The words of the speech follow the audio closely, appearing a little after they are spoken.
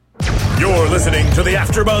listening to the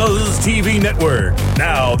AfterBuzz TV network.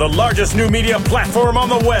 Now the largest new media platform on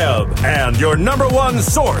the web and your number one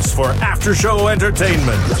source for after-show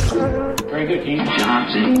entertainment. Very good, Keith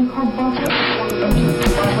Johnson. From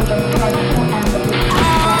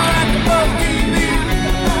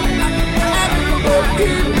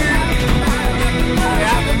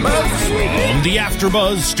the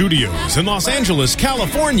AfterBuzz Studios in Los Angeles,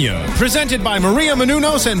 California, presented by Maria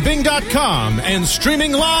Menounos and Bing.com, and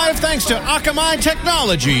streaming live thanks to Akamai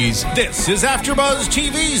Technologies, this is AfterBuzz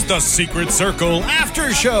TV's The Secret Circle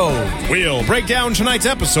After Show. We'll break down tonight's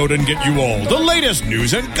episode and get you all the latest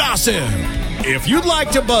news and gossip. If you'd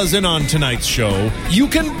like to buzz in on tonight's show, you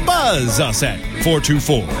can buzz us at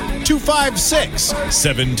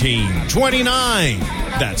 424-256-1729.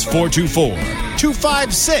 That's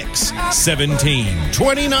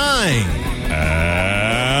 424-256-1729.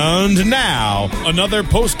 And now, another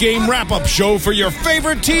post-game wrap-up show for your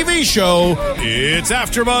favorite TV show. It's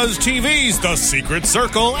AfterBuzz TV's The Secret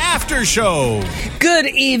Circle After Show. Good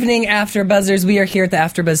evening, AfterBuzzers. We are here at the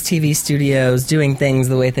AfterBuzz TV studios doing things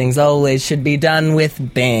the way things always should be done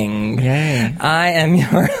with Bing. Yay. I am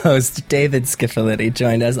your host, David Skiffolitti,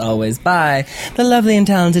 joined as always by the lovely and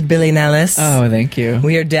talented Billy Nellis. Oh, thank you.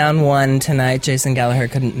 We are down one tonight. Jason Gallagher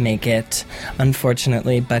couldn't make it,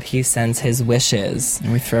 unfortunately, but he sends his wishes.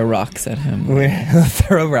 And we throw rocks at him. We'll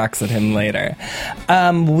throw rocks at him later.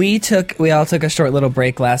 We all took a short little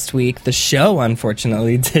break last week. The show,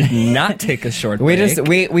 unfortunately, did not take a short break.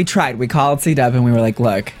 We tried. We called C-Dub and we were like,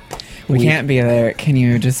 look, we can't be there. Can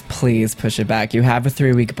you just please push it back? You have a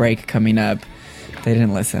 3-week break coming up. They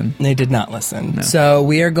didn't listen. They did not listen. No. So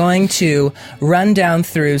we are going to run down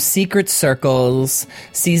through Secret Circles,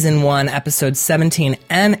 Season 1, Episodes 17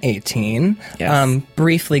 and 18. Yes.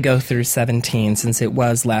 Briefly go through 17 since it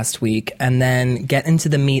was last week, and then get into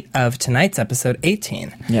the meat of tonight's episode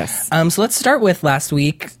 18. Yes. So let's start with last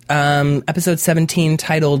week, Episode 17,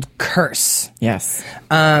 titled Curse. Yes.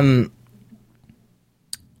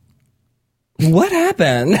 What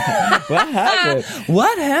happened? What happened?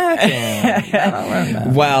 What happened? I don't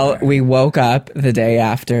remember. Well, we woke up the day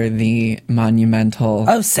after the monumental...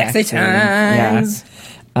 Oh, sexy times!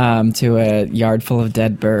 Yeah. To a yard full of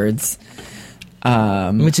dead birds.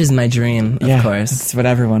 Which is my dream, of course. It's what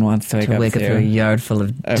everyone wants to wake up to. To a yard full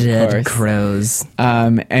of dead crows.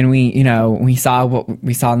 And we saw what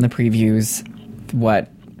we saw in the previews, what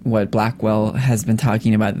Blackwell has been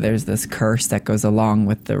talking about. There's this curse that goes along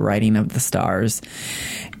with the writing of the stars,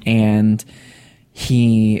 and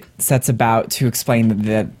he sets about to explain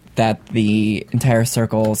that the entire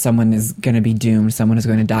circle, someone is going to be doomed, someone is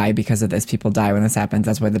going to die because of this. People die when this happens.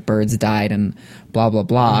 That's why the birds died, and blah blah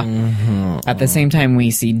blah. Mm-hmm. At the same time, we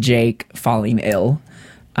see Jake falling ill,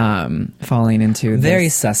 falling into very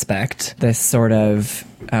suspect. This sort of.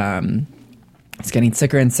 He's getting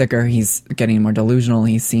sicker and sicker. He's getting more delusional.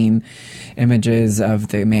 He's seen images of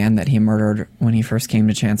the man that he murdered when he first came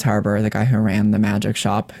to Chance Harbor, the guy who ran the magic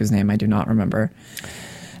shop, whose name I do not remember.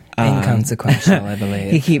 Inconsequential, I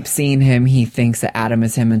believe. He keeps seeing him. He thinks that Adam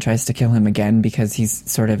is him and tries to kill him again because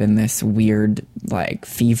he's sort of in this weird, like,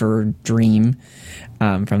 fever dream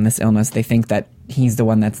from this illness. They think that he's the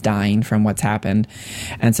one that's dying from what's happened.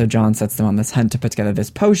 And so John sets them on this hunt to put together this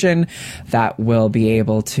potion that will be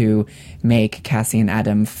able to make Cassie and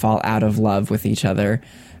Adam fall out of love with each other.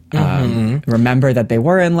 Remember that they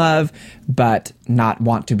were in love, but not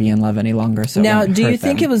want to be in love any longer. So now, do you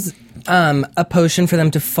think it was a potion for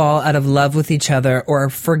them to fall out of love with each other or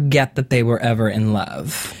forget that they were ever in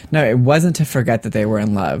love? No, it wasn't to forget that they were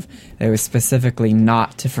in love. It was specifically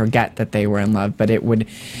not to forget that they were in love, but it was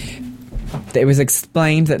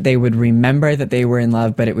explained that they would remember that they were in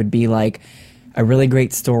love, but it would be like a really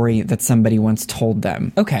great story that somebody once told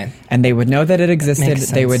them. Okay. And they would know that it existed, Makes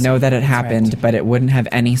sense. they would know that it happened, right. But it wouldn't have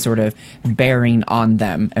any sort of bearing on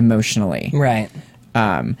them emotionally. Right.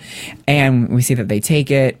 And we see that they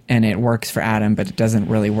take it, and it works for Adam, but it doesn't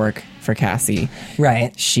really work for Cassie.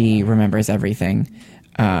 Right. She remembers everything.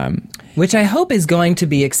 Which I hope is going to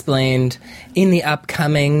be explained in the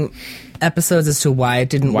upcoming episodes as to why it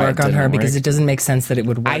didn't work on her, because it doesn't make sense that it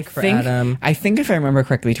would work for Adam. I think if I remember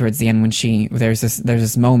correctly, towards the end, when there's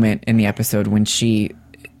this moment in the episode when she,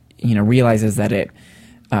 realizes that it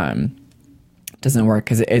doesn't work,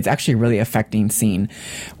 because it's actually a really affecting scene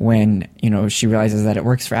when she realizes that it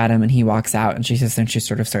works for Adam, and he walks out, and she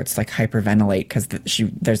sort of starts like hyperventilate because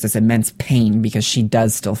there's this immense pain because she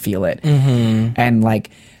does still feel it, and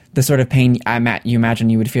like the sort of pain you imagine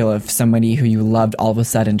you would feel if somebody who you loved all of a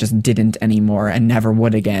sudden just didn't anymore and never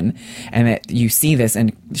would again. And that you see this,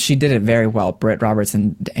 and she did it very well. Britt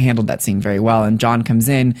Robertson handled that scene very well. And John comes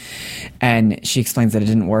in and she explains that it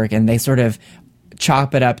didn't work, and they sort of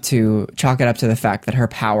chalk it up to the fact that her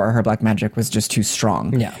power, her black magic, was just too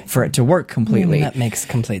strong for it to work completely. That makes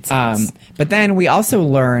complete sense. But then we also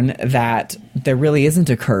learn that there really isn't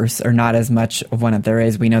a curse, or not as much of one that there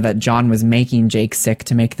is. We know that John was making Jake sick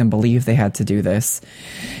to make them believe they had to do this,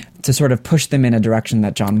 to sort of push them in a direction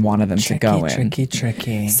that John wanted them to go in.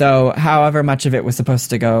 Tricky. So however much of it was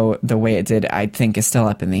supposed to go the way it did, I think is still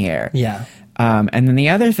up in the air. Yeah. And then the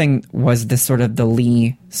other thing was this sort of the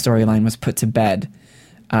Lee storyline was put to bed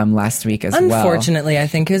last week as well. Unfortunately, I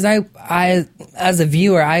think, because I, as a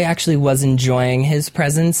viewer, I actually was enjoying his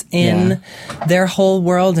presence in their whole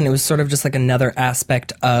world, and it was sort of just like another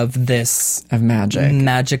aspect of this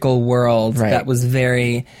magical world that was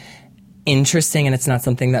very interesting, and it's not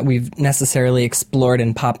something that we've necessarily explored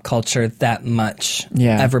in pop culture that much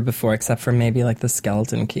ever before, except for maybe like the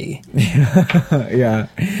skeleton key. Yeah.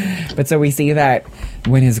 But so we see that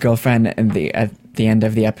when his girlfriend at the end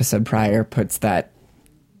of the episode prior puts that,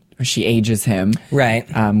 she ages him. Right.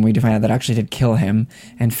 We find out that actually did kill him,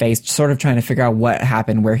 and Faye's sort of trying to figure out what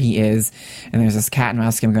happened, where he is, and there's this cat and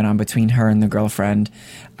mouse game going on between her and the girlfriend.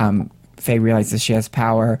 Faye realizes she has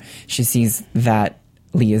power. She sees that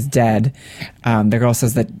Lee is dead. The girl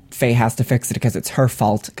says that Faye has to fix it because it's her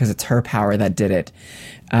fault, because it's her power that did it.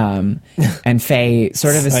 And Faye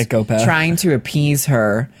sort of is trying to appease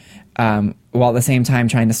her, while at the same time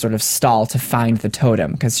trying to sort of stall to find the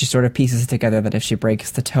totem, because she sort of pieces together that if she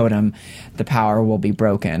breaks the totem, the power will be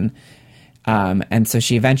broken. And so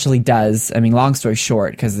she eventually does. I mean, long story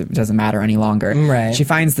short, because it doesn't matter any longer. Right. She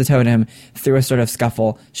finds the totem through a sort of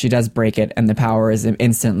scuffle. She does break it, and the power is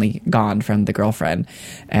instantly gone from the girlfriend.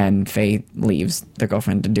 And Faye leaves the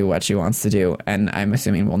girlfriend to do what she wants to do. And I'm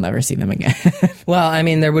assuming we'll never see them again. Well, I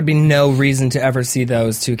mean, there would be no reason to ever see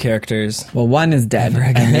those two characters. Well, one is dead,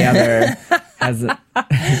 and the other has.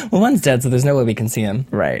 Well, one's dead, so there's no way we can see him.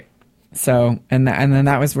 Right. So, and then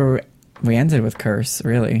that was where we ended with Curse,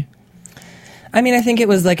 really. I mean, I think it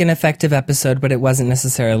was like an effective episode, but it wasn't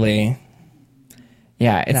necessarily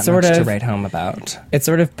it's sort of to write home about. It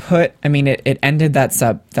sort of put, I mean, it ended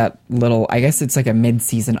that little, I guess it's like a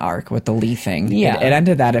mid-season arc with the Lee thing. Yeah. It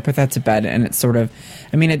ended that, it put that to bed, and it sort of,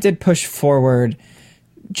 I mean, it did push forward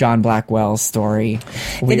John Blackwell's story.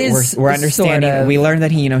 We're understanding, sort of, we learned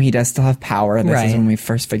that he does still have power. This is when we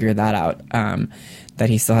first figured that out, that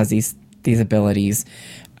he still has these abilities.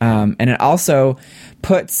 And it also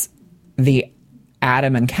puts the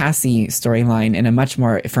Adam and Cassie storyline in a much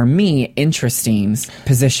more, for me, interesting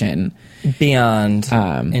position. Beyond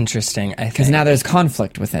interesting, I think. Because now there's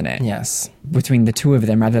conflict within it. Yes. Between the two of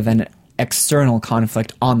them, rather than external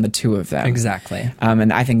conflict on the two of them. Exactly.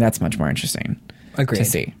 And I think that's much more interesting. Agreed. To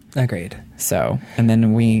see. Agreed. So, and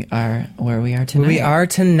then we are where we are tonight. We are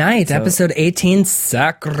tonight, so, episode 18,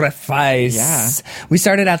 Sacrifice. Yeah. We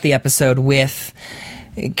started out the episode with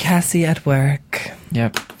Cassie at work.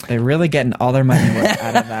 Yep. They're really getting all their money worth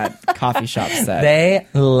out of that coffee shop set.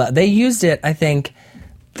 They used it, I think,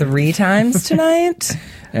 3 times tonight.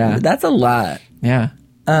 Yeah. That's a lot. Yeah.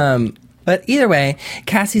 But either way,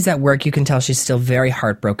 Cassie's at work. You can tell she's still very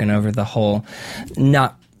heartbroken over the whole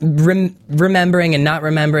not remembering and not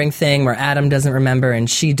remembering thing, where Adam doesn't remember and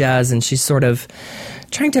she does, and she's sort of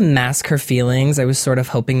trying to mask her feelings. I was sort of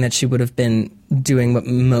hoping that she would have been doing what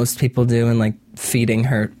most people do and like feeding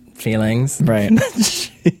her feelings. Right.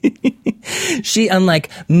 She, unlike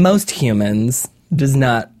most humans, does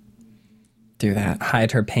not do that.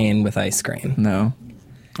 Hide her pain with ice cream. No.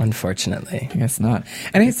 Unfortunately. I guess not.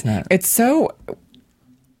 And it's not. It's so,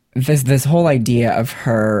 this whole idea of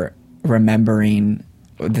her remembering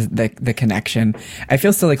the connection. I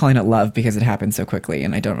feel silly calling it love because it happened so quickly,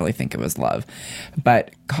 and I don't really think it was love.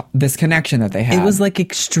 But this connection that they had. It was like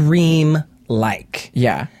extreme like.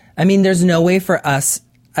 Yeah. I mean, there's no way for us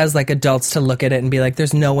as like adults to look at it and be like,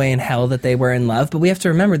 there's no way in hell that they were in love. But we have to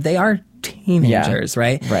remember they are teenagers,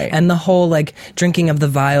 right? Right. And the whole like drinking of the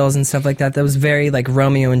vials and stuff like that was very like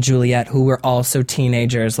Romeo and Juliet, who were also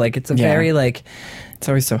teenagers. Like it's a very like, it's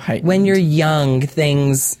always so heightened. When you're young,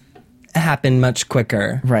 things happen much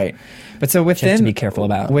quicker. Right. But so within, you have to be careful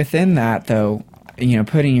about. Within that though,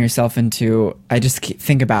 putting yourself into, I just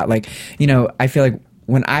think about like, I feel like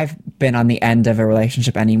when I've been on the end of a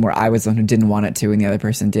relationship ending where I was the one who didn't want it to and the other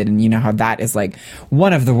person did, and you know how that is like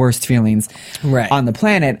one of the worst feelings on the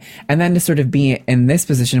planet, and then to sort of be in this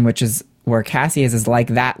position, which is where Cassie is like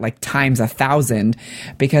that, like times 1,000,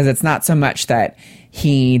 because it's not so much that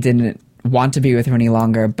he didn't want to be with her any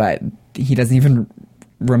longer, but he doesn't even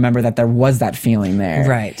remember that there was that feeling there.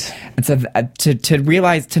 Right. And so to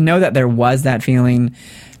realize, to know that there was that feeling,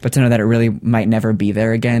 but to know that it really might never be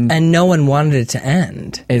there again. And no one wanted it to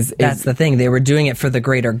end. That's the thing. They were doing it for the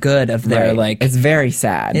greater good of their, like... It's very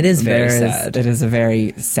sad. It is very sad. It is a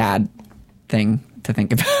very sad thing to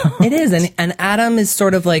think about. It is. And Adam is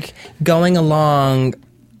sort of, like, going along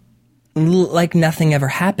like nothing ever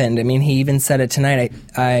happened. I mean, he even said it tonight.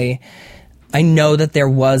 I know that there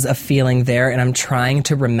was a feeling there, and I'm trying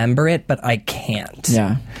to remember it, but I can't.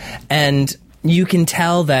 Yeah. And you can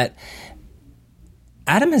tell that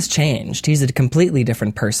Adam has changed. He's a completely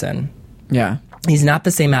different person. Yeah. He's not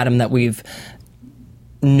the same Adam that we've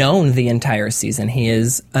known the entire season. He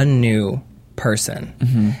is a new person.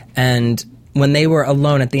 Mm-hmm. And when they were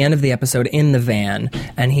alone at the end of the episode in the van,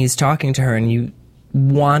 and he's talking to her, and you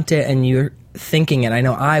want it, and you're thinking it, I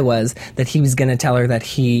know I was, that he was going to tell her that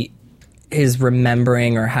he is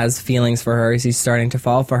remembering or has feelings for her as he's starting to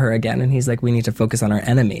fall for her again. And he's like, we need to focus on our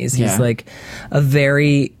enemies. He's like a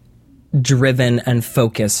very driven and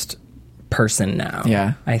focused person now.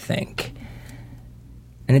 Yeah. I think.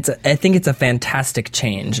 And I think it's a fantastic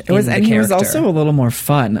change. He was also a little more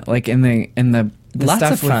fun, like in the lots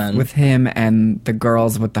stuff of fun with him and the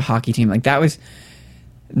girls with the hockey team. Like that was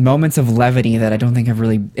moments of levity that I don't think have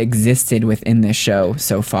really existed within this show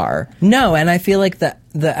so far. No, and I feel like the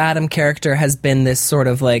Adam character has been this sort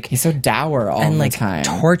of like... He's so dour all and the like time.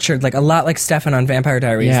 Tortured, like a lot like Stefan on Vampire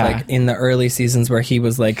Diaries, like in the early seasons where he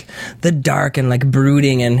was like the dark and like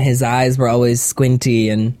brooding and his eyes were always squinty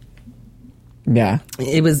and... Yeah.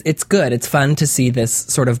 It's good. It's fun to see this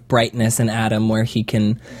sort of brightness in Adam where he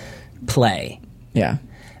can play. Yeah.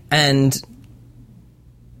 And...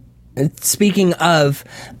 Speaking of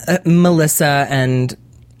Melissa and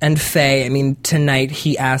Faye, I mean, tonight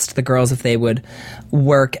he asked the girls if they would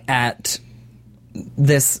work at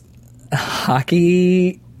this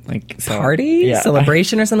hockey party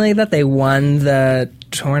celebration or something like that. They won the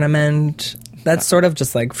tournament. That's sort of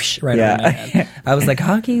just like right over my head. I was like,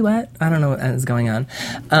 hockey? What? I don't know what is going on.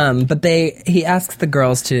 But he asks the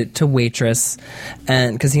girls to waitress,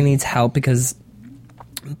 and because he needs help because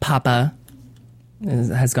Papa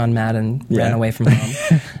has gone mad and ran away from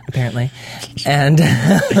home, apparently. And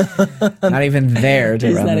not even there to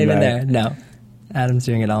he's run not even back. there. No. Adam's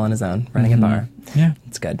doing it all on his own, running a bar. Yeah.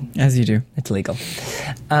 It's good. As you do. It's legal.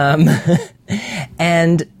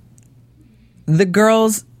 And the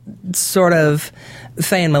girls sort of,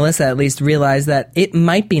 Faye and Melissa at least, realize that it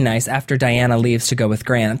might be nice after Diana leaves to go with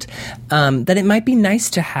Grant, that it might be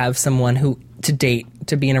nice to have someone to date,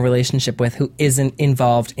 to be in a relationship with, who isn't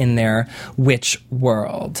involved in their witch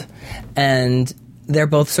world. And they're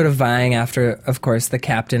both sort of vying after, of course, the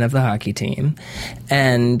captain of the hockey team.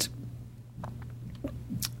 And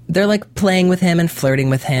they're like playing with him and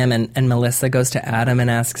flirting with him. And Melissa goes to Adam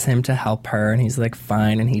and asks him to help her. And he's like,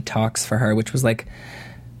 fine. And he talks for her, which was like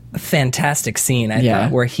a fantastic scene, I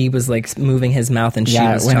thought, where he was like moving his mouth and she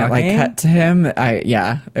was when talking. it like cut to him,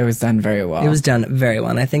 it was done very well. It was done very well.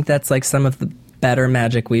 And I think that's like some of the better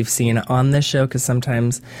magic we've seen on this show, because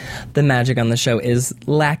sometimes the magic on the show is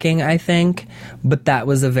lacking, I think. But that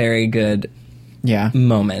was a very good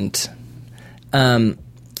moment. And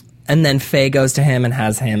then Faye goes to him and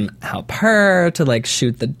has him help her to like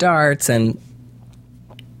shoot the darts, and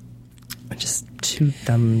just 2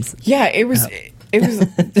 thumbs. Yeah, it was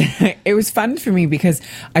it was fun for me because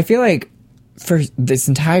I feel like for this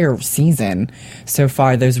entire season so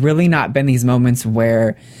far, there's really not been these moments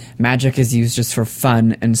where magic is used just for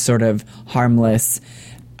fun and sort of harmless,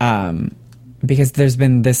 because there's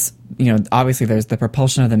been this, obviously there's the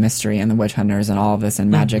propulsion of the mystery and the witch hunters and all of this,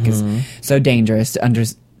 and magic is so dangerous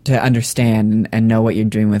to understand and know what you're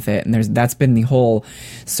doing with it. And that's been the whole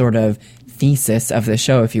sort of thesis of the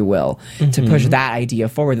show, if you will, to push that idea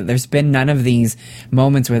forward, that there's been none of these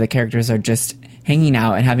moments where the characters are just hanging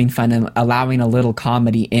out and having fun and allowing a little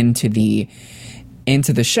comedy into the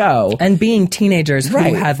show. And being teenagers who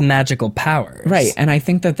have magical powers. Right. And I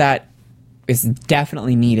think that is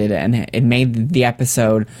definitely needed, and it made the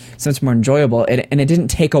episode so much more enjoyable. And it didn't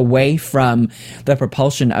take away from the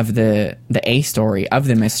propulsion of the A story, of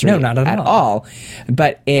the mystery. No, not at all.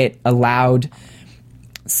 But it allowed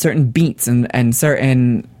certain beats and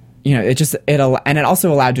certain, and it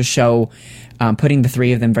also allowed to show putting the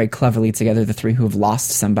 3 of them very cleverly together, the 3 who have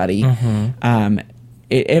lost somebody.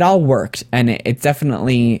 It all worked, and it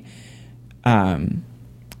definitely, I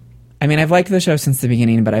mean, I've liked the show since the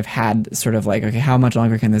beginning, but I've had sort of like, okay, how much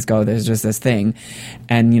longer can this go? There's just this thing.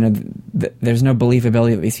 And, there's no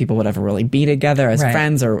believability that these people would ever really be together as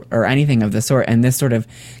friends or anything of the sort. And this sort of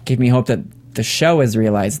gave me hope that the show has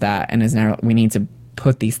realized that and is now we need to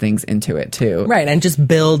put these things into it too. Right, and just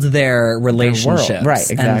build their relationships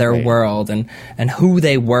exactly. and their world and who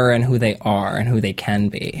they were and who they are and who they can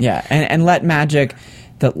be. Yeah, and let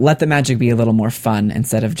the magic be a little more fun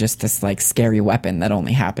instead of just this like scary weapon that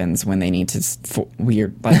only happens when they need to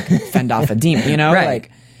fend off a demon, you know? Right.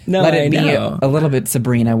 Like No, let it I be know. a little bit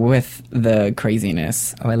Sabrina with the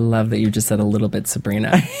craziness. Oh, I love that you just said a little bit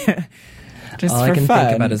Sabrina. Just All for I can fun.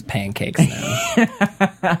 think about is pancakes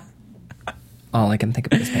now. All I can think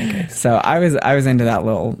about is pancakes. So I was into that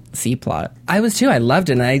little C plot. I was too. I loved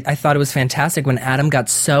it. And I thought it was fantastic when Adam got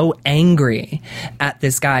so angry at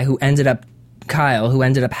this guy Kyle, who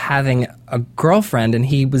ended up having a girlfriend, and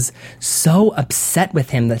he was so upset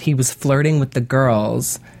with him that he was flirting with the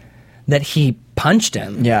girls that he punched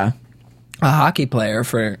him. Yeah. A hockey player,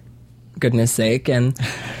 for goodness sake. And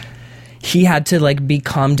he had to like be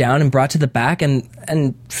calmed down and brought to the back, and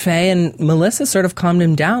Faye and Melissa sort of calmed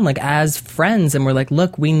him down like as friends, and were like,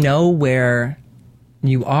 look, we know where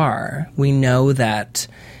you are. We know that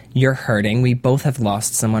you're hurting. We both have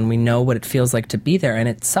lost someone. We know what it feels like to be there, and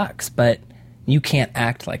it sucks, but you can't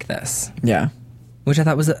act like this. Yeah. Which I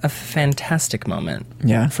thought was a fantastic moment.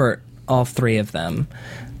 Yeah. For all three of them.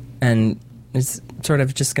 And it's sort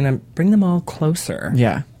of just going to bring them all closer.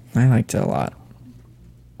 Yeah. I liked it a lot.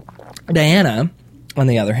 Diana, on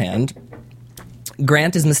the other hand,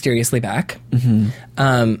 Grant is mysteriously back. Mm-hmm.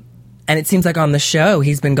 And it seems like on the show,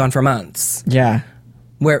 he's been gone for months. Yeah.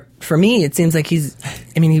 Where, for me, it seems like he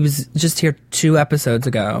was just here 2 episodes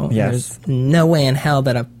ago. Yes. There's no way in hell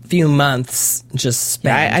that a few months just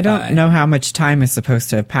spent I don't know how much time is supposed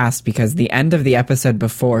to have passed, because the end of the episode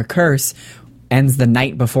before Curse ends the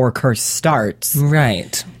night before Curse starts.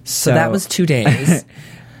 Right. So that was 2 days.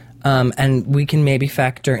 And we can maybe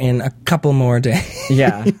factor in a couple more days.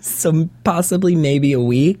 Yeah. So possibly maybe a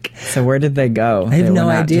week. So where did they go? I have They no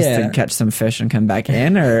went out idea. Just to catch some fish and come back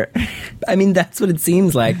in, or I mean, that's what it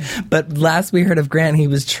seems like. But last we heard of Grant, he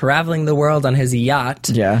was traveling the world on his yacht.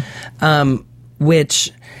 yeah.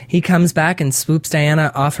 Which he comes back and swoops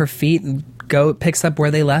Diana off her feet and picks up where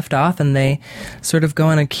they left off, and they sort of go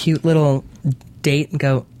on a cute little date and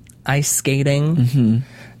go ice skating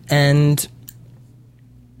and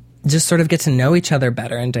just sort of get to know each other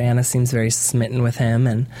better. And Diana seems very smitten with him,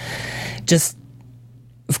 and just,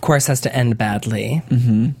 of course, has to end badly,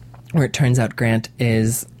 where it turns out Grant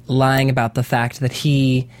is lying about the fact that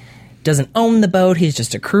he doesn't own the boat. He's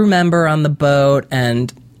just a crew member on the boat.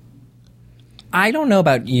 And I don't know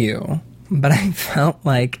about you, but I felt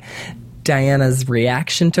like Diana's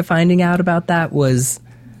reaction to finding out about that was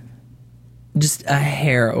just a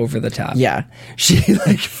hair over the top. Yeah. She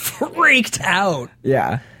like freaked out.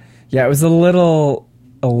 Yeah. Yeah, it was a little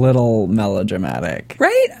melodramatic.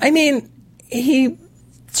 Right? I mean, he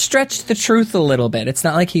stretched the truth a little bit. It's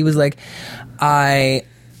not like he was like, I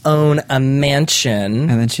own a mansion.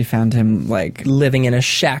 And then she found him like living in a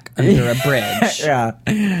shack under a bridge. Yeah.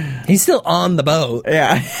 He's still on the boat.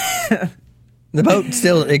 Yeah. The boat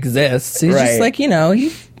still exists. He's Right. just like,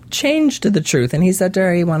 he changed to the truth. And he said to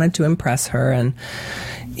her he wanted to impress her. And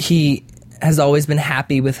he has always been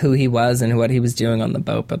happy with who he was and what he was doing on the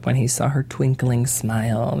boat. But when he saw her twinkling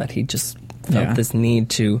smile, that he just felt this need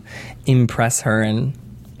to impress her. And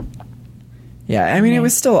yeah, I mean, it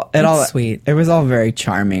was still sweet. It was all very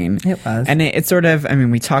charming. It was. And it sort of, I mean,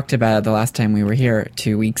 we talked about it the last time we were here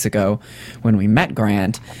 2 weeks ago when we met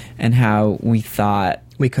Grant, and how we thought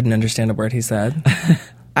we couldn't understand a word he said.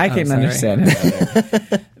 I couldn't understand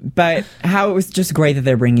it. But how it was just great that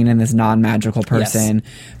they're bringing in this non-magical person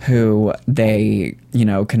who they,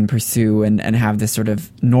 can pursue and have this sort of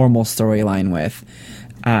normal storyline with.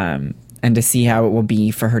 And to see how it will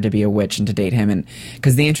be for her to be a witch and to date him. And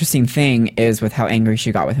because the interesting thing is with how angry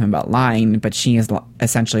she got with him about lying, but she is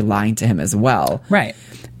essentially lying to him as well. Right.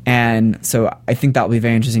 And so I think that'll be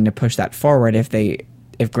very interesting to push that forward if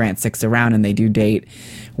Grant sticks around and they do date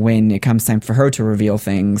when it comes time for her to reveal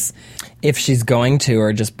things. If she's going to,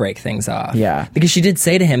 or just break things off. Yeah. Because she did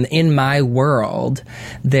say to him, in my world,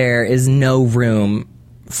 there is no room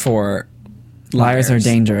for liars. Liars are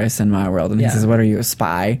dangerous in my world. And he says, what are you, a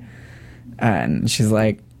spy? And she's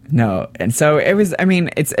like, no. And so it was, I mean,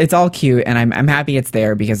 it's all cute, and I'm happy it's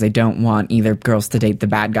there, because they don't want either girls to date the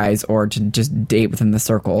bad guys or to just date within the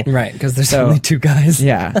circle. Right, because there's only 2 guys.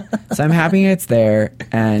 Yeah. So I'm happy it's there,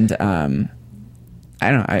 and I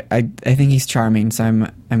don't know, I think he's charming, so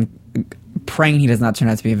I'm praying he does not turn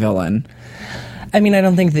out to be a villain. I mean, I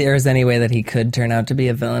don't think there's any way that he could turn out to be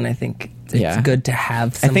a villain. I think it's good to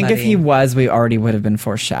have somebody. I think if he was, we already would have been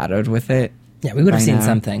foreshadowed with it. Yeah, we would have seen now.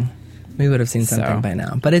 something. We would have seen something by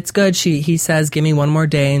now. But it's good. He says, give me one more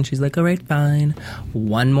day. And she's like, all right, fine.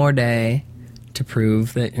 One more day to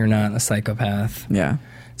prove that you're not a psychopath. Yeah.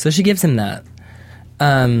 So she gives him that.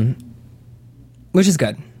 Which is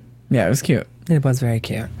good. Yeah, it was cute. It was very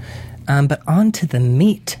cute. But on to the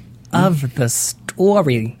meat of the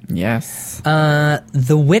story. Yes.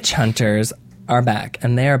 The witch hunters are back,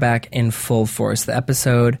 and they are back in full force. The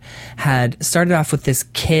episode had started off with this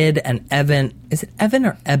kid and Evan. Is it Evan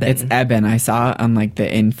or Eben? It's Eben. I saw on like the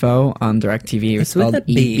info on DirecTV. It was spelled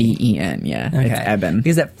E-B-E-N. Yeah, okay. It's Eben.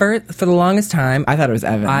 Because for the longest time, I thought it was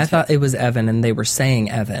Evan. I thought it was Evan, and they were saying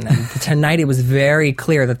Evan. And tonight it was very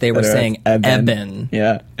clear that they were saying Eben.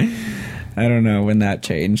 Yeah. I don't know when that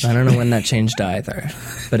changed. I don't know when that changed either.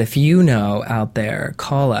 But if you know out there,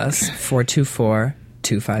 call us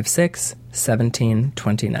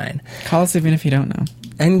 424-256-1729. Call us even if you don't know.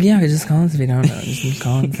 And yeah, just call us if you don't know. Just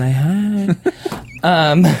call and say hi.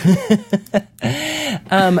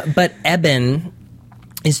 But Eben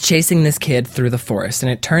is chasing this kid through the forest,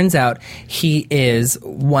 and it turns out he is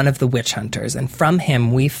one of the witch hunters. And from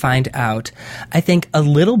him, we find out, I think, a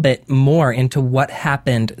little bit more into what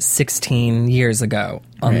happened 16 years ago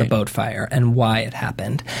on the boat fire and why it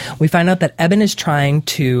happened. We find out that Eben is trying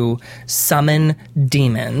to summon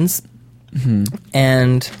demons. Mm-hmm.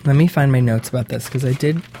 And let me find my notes about this, because I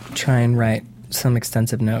did try and write some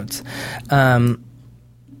extensive notes.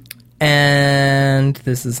 And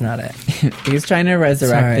this is not it. He's trying to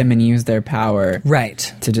resurrect them and use their power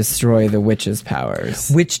to destroy the witch's powers.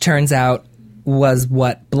 Which turns out was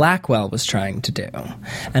what Blackwell was trying to do.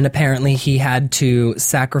 And apparently he had to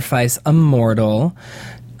sacrifice a mortal.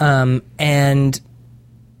 But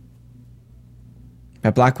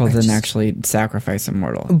Blackwell didn't actually sacrifice a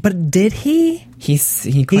mortal. But did he? He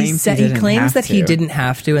claims that he didn't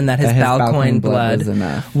have to, and that his Balcoin blood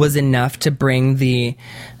was enough to bring the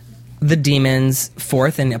demons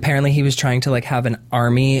forth. And apparently he was trying to like have an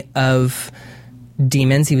army of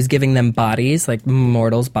demons. He was giving them bodies, like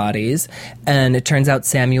mortals' bodies. And it turns out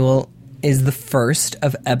Samuel is the first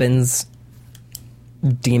of Eben's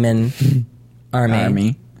demon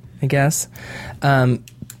army, I guess.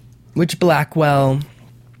 Which Blackwell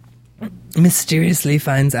mysteriously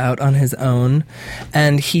finds out on his own.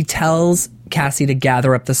 And he tells Cassie to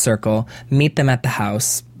gather up the circle, meet them at the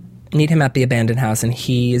house, meet him at the abandoned house, and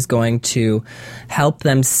he is going to help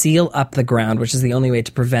them seal up the ground, which is the only way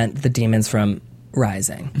to prevent the demons from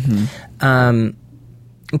rising.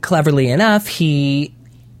 Mm-hmm. Cleverly enough, he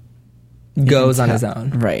goes on his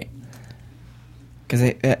own. Right.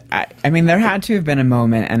 Because, I mean, there had to have been a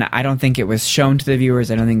moment, and I don't think it was shown to the viewers.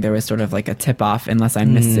 I don't think there was sort of like a tip-off, unless I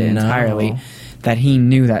missed it entirely, that he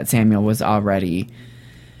knew that Samuel was already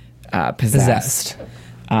possessed.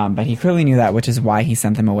 But he clearly knew that, which is why he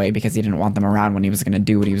sent them away, because he didn't want them around when he was going to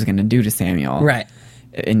do what he was going to do to Samuel. Right.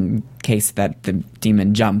 In case that the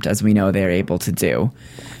demon jumped, as we know they're able to do.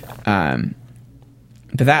 But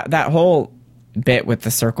that whole bit with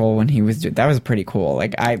the circle when he was that was pretty cool.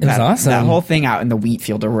 Like it was awesome. That whole thing out in the wheat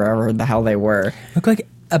field or wherever the hell they were looked like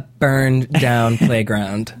a burned down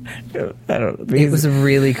playground. It was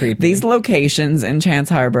really creepy. These locations in Chance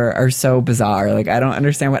Harbor are so bizarre. Like I don't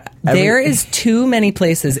understand what there is too many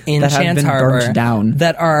places in Chance Harbor down,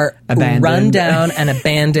 that are run down and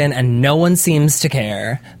abandoned, and no one seems to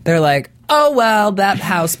care. They're like, oh well, that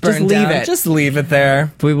house burned down. Just leave it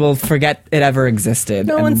there. We will forget it ever existed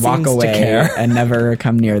and walk away and never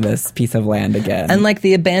come near this piece of land again. And like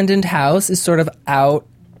the abandoned house is sort of out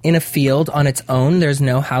in a field on its own. There's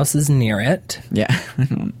no houses near it. Yeah.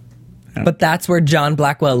 But that's where John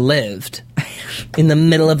Blackwell lived. In the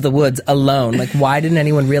middle of the woods, alone. Like, why didn't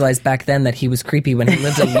anyone realize back then that he was creepy when he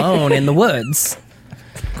lived alone in the woods?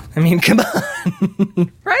 I mean, come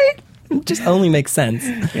on. Right? It just only makes sense.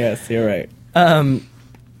 Yes, you're right.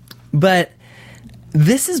 But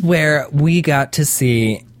this is where we got to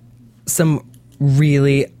see some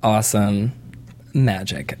really awesome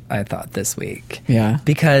magic, I thought, this week. Yeah.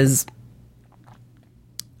 Because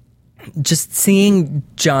just seeing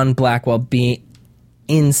John Blackwell be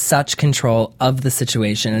in such control of the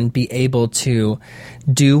situation and be able to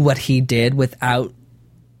do what he did without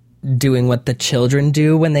doing what the children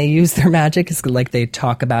do when they use their magic. It's like they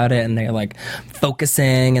talk about it and they're like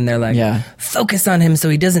focusing and they're like, focus on him so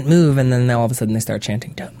he doesn't move. And then all of a sudden they start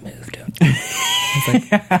chanting, don't move, don't move.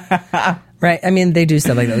 It's like, right. I mean, they do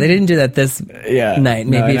stuff like that. They didn't do that this night.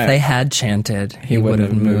 Maybe if they had chanted, he would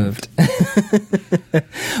have moved.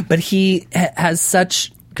 But he has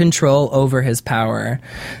such control over his power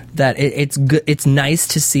that it's good. It's nice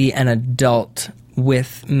to see an adult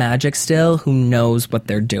with magic still who knows what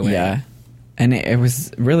they're doing. Yeah. And it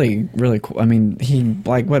was really, really cool. I mean, he,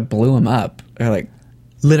 like, what blew him up? Or, like...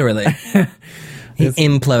 Literally. He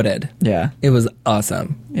imploded. Yeah. It was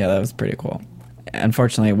awesome. Yeah, that was pretty cool.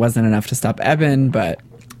 Unfortunately, it wasn't enough to stop Eben, but...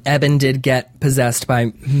 Eben did get possessed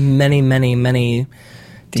by many, many, many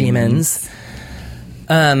demons.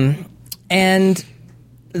 And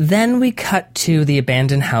then we cut to the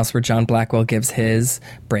abandoned house where John Blackwell gives his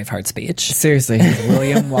Braveheart speech. Seriously, his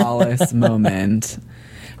William Wallace moment.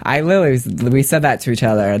 We said that to each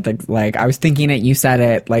other. Like, I was thinking it, you said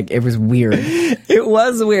it. Like, it was weird. It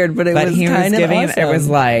was weird, but was kind of awesome. It was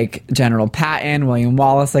like General Patton, William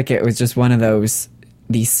Wallace. Like, it was just one of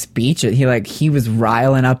these speeches. He was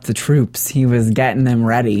riling up the troops. He was getting them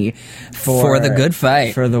ready for the good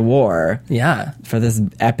fight, for the war. Yeah, for this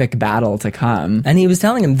epic battle to come. And he was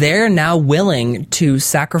telling them they're now willing to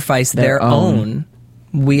sacrifice their own.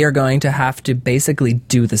 We are going to have to basically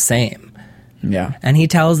do the same. Yeah. And he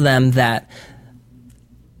tells them that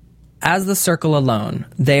as the Circle alone,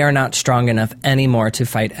 they are not strong enough anymore to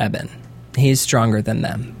fight Eben. He's stronger than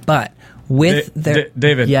them. But with their...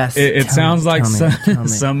 David, yes, it sounds like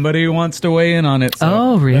somebody wants to weigh in on it. So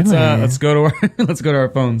oh, really? Let's go to our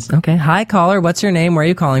phones. Okay. Hi, caller. What's your name? Where are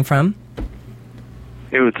you calling from?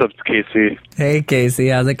 Hey, what's up? It's Casey. Hey, Casey.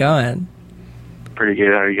 How's it going? Pretty good.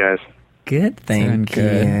 How are you guys? Good, thank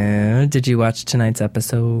you. Did you watch tonight's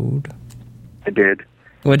episode? I did.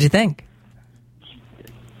 What'd you think?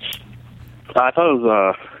 I thought it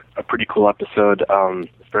was a pretty cool episode,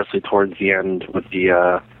 especially towards the end with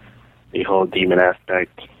the whole demon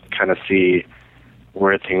aspect. Kind of see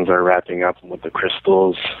where things are wrapping up with the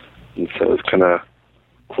crystals, and so it's kind of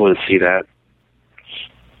cool to see that.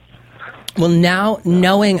 Well, now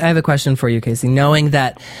knowing, I have a question for you, Casey. Knowing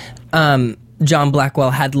that John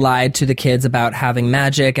Blackwell had lied to the kids about having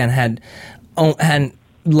magic and had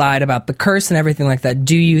lied about the curse and everything like that,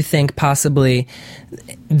 do you think possibly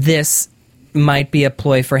this might be a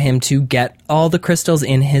ploy for him to get all the crystals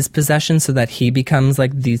in his possession so that he becomes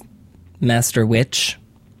like the master witch?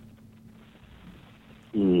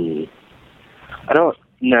 I don't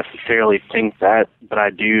necessarily think that, but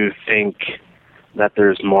I do think that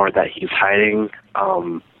there's more that he's hiding,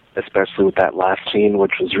 especially with that last scene,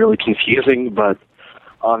 which was really confusing, but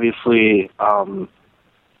obviously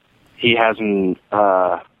he hasn't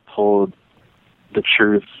told the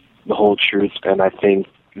truth, the whole truth, and I think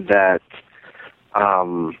that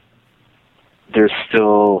there's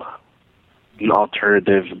still an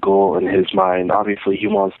alternative goal in his mind. Obviously, he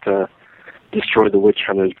wants to destroy the witch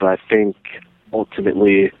hunters, but I think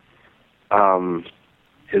ultimately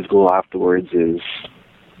his goal afterwards is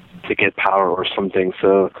to get power or something.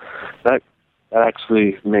 So that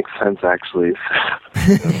actually makes sense, actually.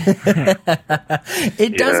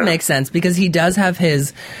 It does make sense because he does have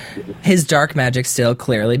his dark magic still,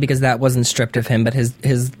 clearly, because that wasn't stripped of him, but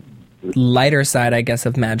his lighter side, I guess,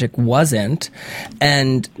 of magic wasn't.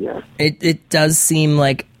 And it does seem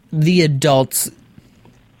like the adults'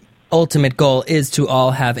 ultimate goal is to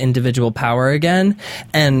all have individual power again.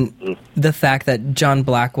 And the fact that John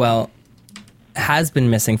Blackwell has been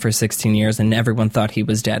missing for 16 years and everyone thought he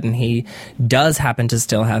was dead, and he does happen to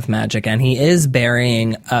still have magic, and he is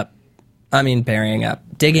digging up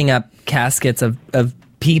caskets of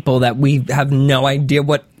people that we have no idea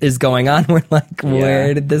what is going on. We're like,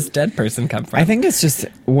 where did this dead person come from? I think it's just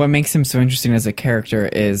what makes him so interesting as a character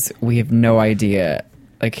is we have no idea.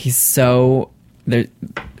 Like, he's so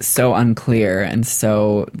unclear, and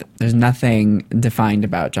so there's nothing defined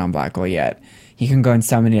about John Blackwell yet. He can go in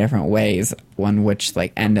so many different ways on which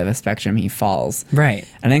end of the spectrum he falls. Right.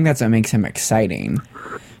 I think that's what makes him exciting,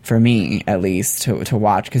 for me at least, to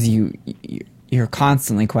watch, because you're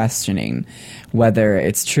constantly questioning whether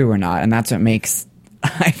it's true or not, and that's what makes,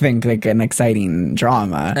 I think, an exciting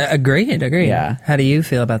drama. Agreed. Yeah. How do you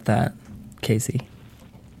feel about that, Casey?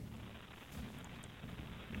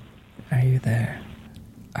 Are you there?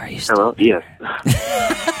 Are you still Hello? there?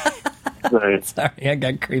 Yes. Sorry, I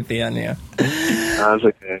got creepy on you. That's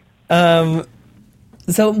okay.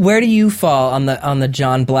 So where do you fall on the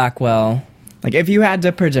John Blackwell? Like, if you had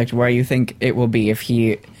to predict where you think it will be, if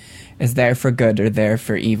he is there for good or there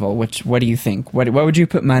for evil, what do you think? What would you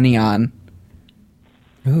put money on?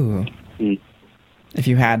 Ooh. If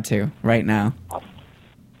you had to, right now.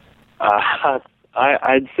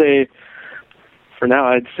 I'd say, for now,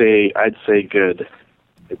 I'd say good.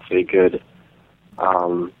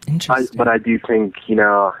 Interesting. But I do think, he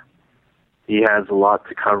has a lot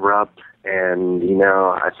to cover up, and,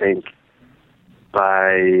 I think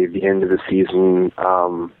by the end of the season,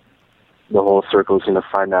 the whole circle is going to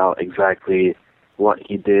find out exactly what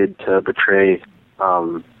he did to betray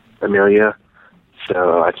Amelia.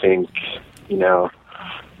 So I think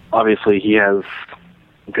obviously he has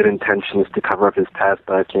good intentions to cover up his past,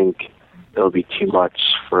 but I think it'll be too much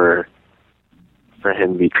for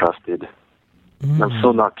him to be trusted. I'm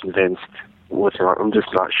still not convinced with him. I'm just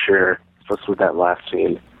not sure, especially with that last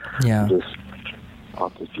scene. Yeah. I'm just all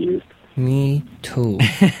confused. Me too.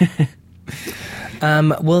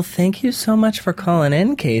 Well, thank you so much for calling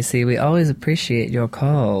in, Casey. We always appreciate your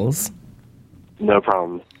calls. No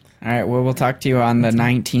problem. All right, well, we'll talk to you on the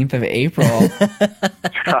 19th of April.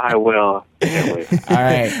 I will. Can't wait. All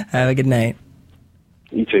right. Have a good night.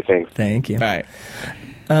 You too, thanks. Thank you. Bye.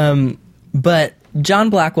 But John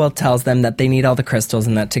Blackwell tells them that they need all the crystals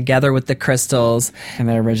and that together with the crystals... And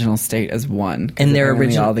their original state is one. And their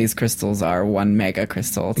original... all these crystals are one mega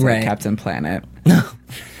crystal. It's like Captain Planet. Oh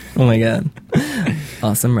my God.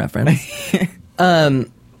 Awesome reference.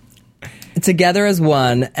 Together as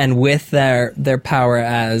one, and with their power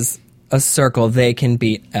as a circle, they can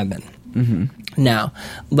beat Eben. Mm-hmm. Now,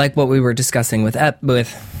 like what we were discussing with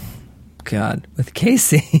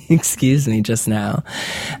Casey, excuse me, just now,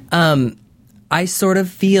 I sort of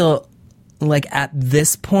feel like at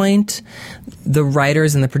this point, the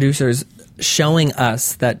writers and the producers showing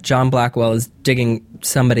us that John Blackwell is digging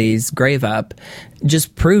somebody's grave up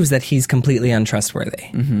just proves that he's completely untrustworthy.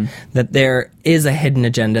 Mm-hmm. That there is a hidden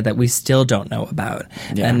agenda that we still don't know about.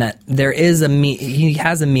 Yeah. And that there is he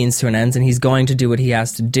has a means to an end, and he's going to do what he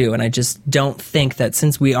has to do. And I just don't think that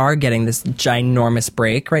since we are getting this ginormous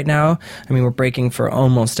break right now, I mean, we're breaking for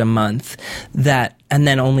almost a month, and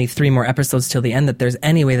then only 3 more episodes till the end, that there's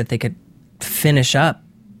any way that they could finish up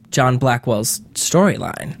John Blackwell's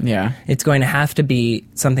storyline. Yeah. It's going to have to be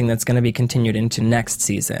something that's going to be continued into next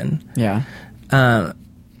season. Yeah.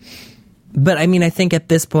 But I mean, I think at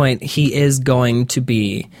this point, he is going to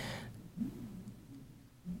be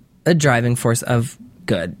a driving force of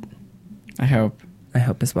good. I hope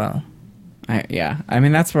as well. I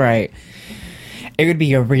mean, that's where it would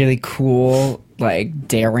be a really cool, like,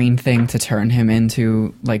 daring thing to turn him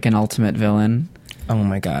into, like, an ultimate villain. Oh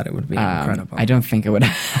my God, it would be incredible. I don't think it would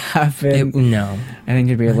happen. No. I think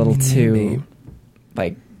it'd be a little too,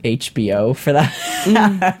 like, HBO for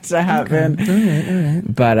that to happen. Okay. All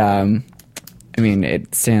right. But, I mean,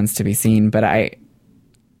 it stands to be seen. But I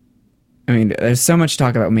mean, there's so much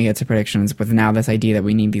talk about when we get to predictions with now this idea that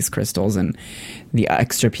we need these crystals and the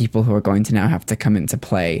extra people who are going to now have to come into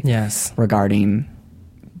play. Yes. Regarding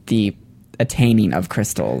the attaining of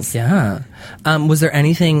crystals. Yeah. Was there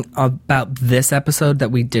anything about this episode that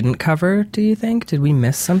we didn't cover, do you think? Did we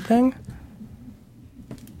miss something?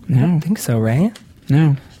 No. I don't think so, right?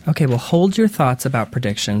 No. Okay, well, hold your thoughts about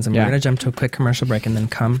predictions, and we're going to jump to a quick commercial break and then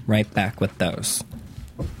come right back with those.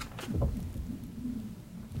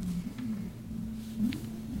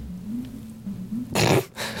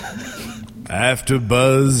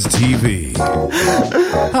 AfterBuzz TV.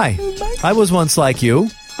 Hi, I was once like you.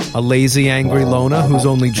 A lazy, angry loner whose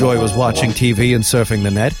only joy was watching TV and surfing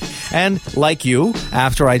the net. And, like you,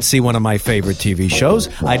 after I'd see one of my favorite TV shows,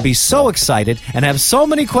 I'd be so excited and have so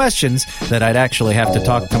many questions that I'd actually have to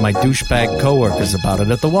talk to my douchebag coworkers about it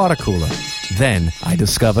at the water cooler. Then I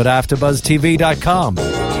discovered AfterBuzzTV.com.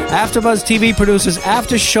 AfterBuzz TV produces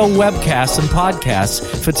after-show webcasts and podcasts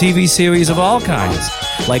for TV series of all kinds,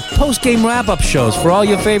 like post-game wrap-up shows for all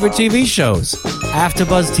your favorite TV shows.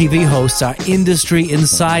 AfterBuzz TV hosts are industry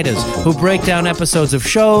insiders who break down episodes of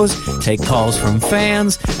shows, take calls from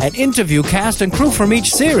fans, and interview cast and crew from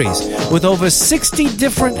each series, with over 60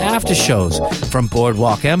 different after-shows, from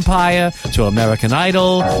Boardwalk Empire to American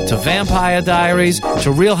Idol to Vampire Diaries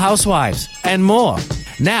to Real Housewives, and more.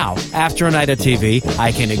 Now, after a night of TV,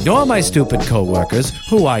 I can ignore my stupid coworkers,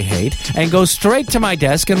 who I hate, and go straight to my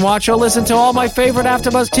desk and watch or listen to all my favorite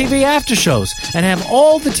AfterBuzz TV after shows, and have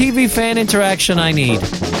all the TV fan interaction I need.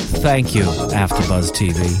 Thank you, AfterBuzz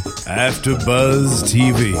TV. AfterBuzz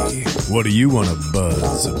TV. What do you want to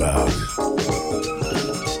buzz about?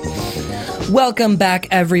 Welcome back,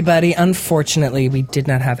 everybody. Unfortunately, we did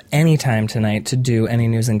not have any time tonight to do any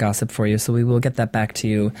news and gossip for you, so we will get that back to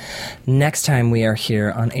you next time we are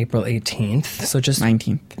here on April 18th. So just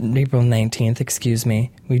 19th. April 19th, excuse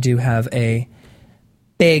me. We do have a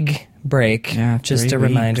big break. Yeah, just a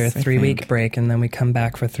reminder, 3-week break, and then we come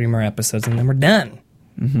back for 3 more episodes, and then we're done.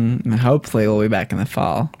 Mm-hmm. Hopefully we'll be back in the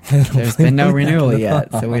fall. There's been no renewal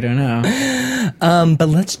yet, so we don't know. But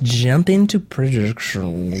let's jump into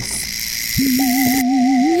predictions.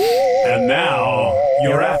 And now,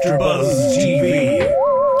 your AfterBuzz TV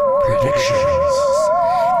predictions.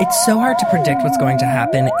 It's so hard to predict what's going to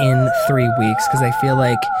happen in 3 weeks because I feel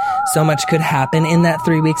like so much could happen in that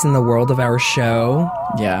 3 weeks in the world of our show.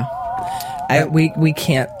 Yeah. We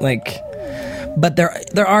can't, like, But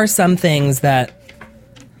there are some things that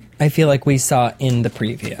I feel like we saw in the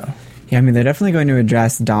preview. Yeah, I mean, they're definitely going to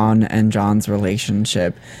address Dawn and John's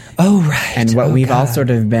relationship. Oh, right. And what we've all sort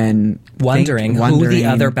of been wondering who the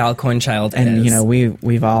other Balcoin child is. And, you know,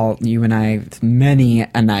 we've all, you and I, many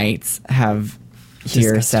a nights have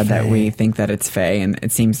here said Faye. That we think that it's Faye, and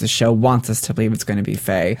it seems the show wants us to believe it's going to be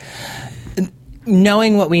Faye.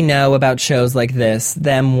 Knowing what we know about shows like this,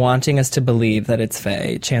 them wanting us to believe that it's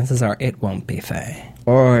Faye, chances are it won't be Faye.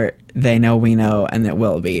 Or they know we know, and it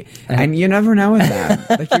will be. And you never know with them.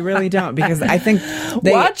 Like, you really don't. Because I think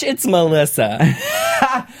watch It's Melissa.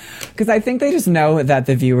 Because I think they just know that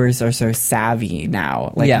the viewers are so savvy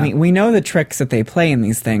now. Like, we know the tricks that they play in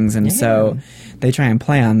these things, and so they try and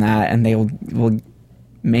play on that, and they will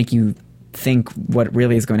make you think what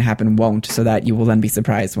really is going to happen won't, so that you will then be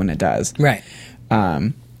surprised when it does. Right.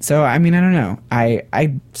 So, I mean, I don't know.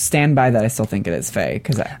 I stand by that. I still think it is Faye.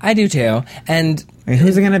 Cause I do too. And I mean,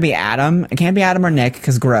 who's it going to be? Adam? It can't be Adam or Nick,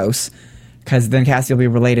 because gross. Because then Cassie will be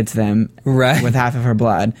related to them with half of her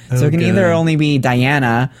blood. So it can either only be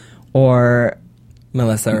Diana or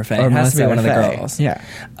Melissa or Faye. It has to be one of the girls. Yeah.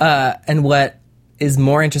 And what is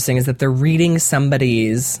more interesting is that they're reading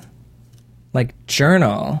somebody's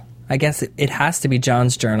journal. I guess it has to be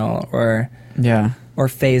John's journal or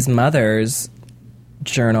Faye's mother's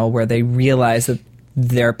journal, where they realize that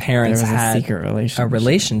their parents had a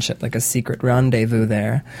relationship, like a secret rendezvous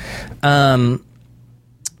there. So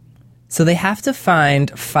they have to find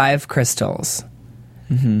 5 crystals.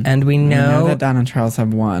 Mm-hmm. And we know that Dawn and Charles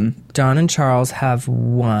have 1. Dawn and Charles have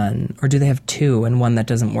 1. Or do they have 2 and 1 that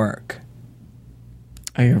doesn't work?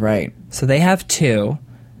 Oh, you're right. So they have 2.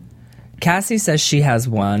 Cassie says she has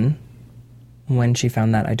 1. When she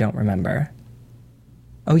found that, I don't remember.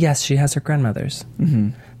 Oh, yes, she has her grandmother's. Mm-hmm.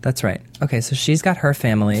 That's right. Okay, so she's got her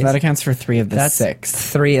family. So that accounts for 3 of the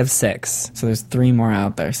 6. 3 of 6. So there's 3 more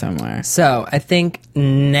out there somewhere. So I think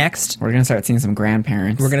next... we're going to start seeing some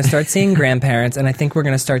grandparents. We're going to start seeing grandparents, and I think we're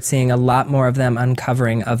going to start seeing a lot more of them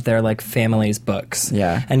uncovering of their, families' books.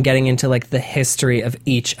 Yeah. And getting into, the history of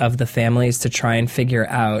each of the families to try and figure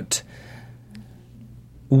out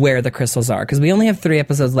where the crystals are, because we only have 3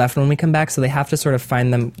 episodes left when we come back, so they have to sort of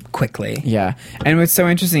find them quickly. Yeah. And what's so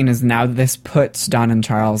interesting is now this puts Dawn and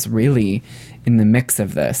Charles really in the mix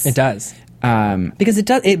of this. It does. Because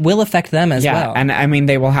it will affect them as well. And I mean,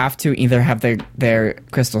 they will have to either have their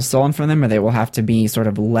crystals stolen from them, or they will have to be sort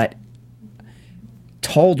of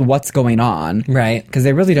told what's going on. Right. Because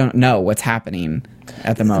they really don't know what's happening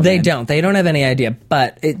at the moment. They don't have any idea,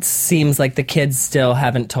 but it seems like the kids still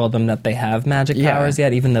haven't told them that they have magic powers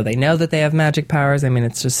yet, even though they know that they have magic powers. I mean,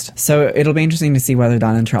 it's just... So it'll be interesting to see whether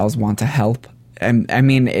Dawn and Charles want to help. I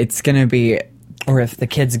mean, it's going to be... Or if the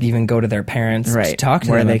kids even go to their parents to talk to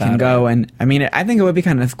them where they about can go. And I mean, I think it would be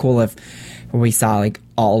kind of cool if we saw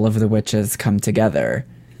all of the witches come together.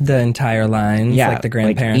 The entire lines, the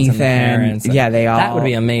grandparents Ethan, and the parents. They all... That would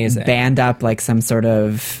be amazing. Band up some sort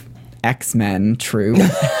of X-Men troupe.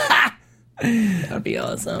 That would be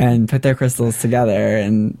awesome. And put their crystals together,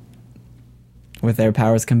 and with their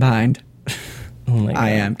powers combined, I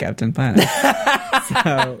am Captain Planet.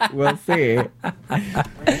 So we'll see.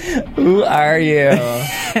 Who are you?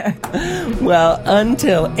 Well,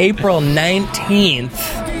 until April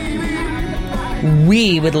 19th,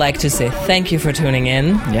 we would like to say thank you for tuning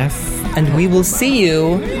in. Yes. And we will see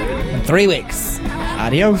you in 3 weeks.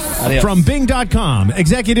 Adios. From Bing.com,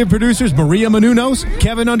 executive producers Maria Menounos,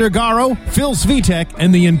 Kevin Undergaro, Phil Svitek,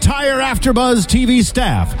 and the entire AfterBuzz TV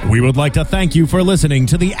staff, we would like to thank you for listening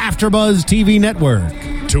to the AfterBuzz TV network.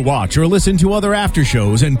 To watch or listen to other after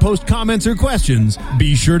shows and post comments or questions,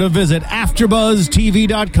 be sure to visit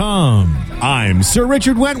AfterBuzzTV.com. I'm Sir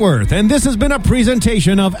Richard Wentworth, and this has been a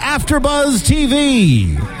presentation of AfterBuzz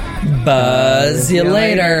TV. Buzz you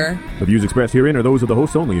later. The views expressed herein are those of the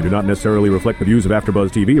hosts only and do not necessarily reflect the views of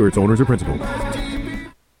AfterBuzz TV or its owners or principals.